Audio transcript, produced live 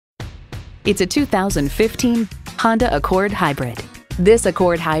It's a 2015 Honda Accord Hybrid. This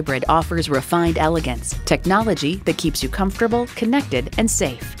Accord Hybrid offers refined elegance, technology that keeps you comfortable, connected, and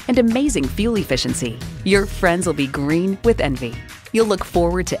safe, and amazing fuel efficiency. Your friends will be green with envy. You'll look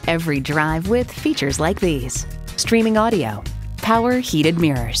forward to every drive with features like these: streaming audio, power heated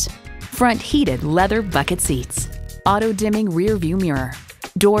mirrors, front heated leather bucket seats, auto dimming rear view mirror,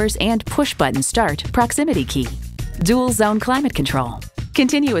 doors and push button start proximity key, dual zone climate control,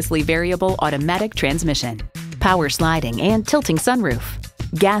 continuously variable automatic transmission, power sliding and tilting sunroof,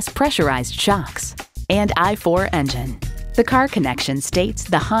 gas pressurized shocks, and i4 engine. The Car Connection states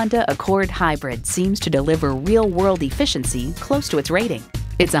the Honda Accord Hybrid seems to deliver real-world efficiency close to its rating.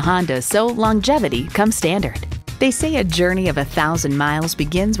 It's a Honda, so longevity comes standard. They say a journey of 1,000 miles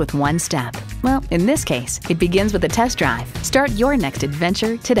begins with one step. Well, in this case, it begins with a test drive. Start your next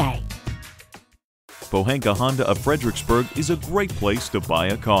adventure today. Pohanka Honda of Fredericksburg is a great place to buy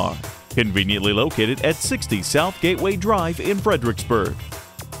a car. Conveniently located at 60 South Gateway Drive in Fredericksburg.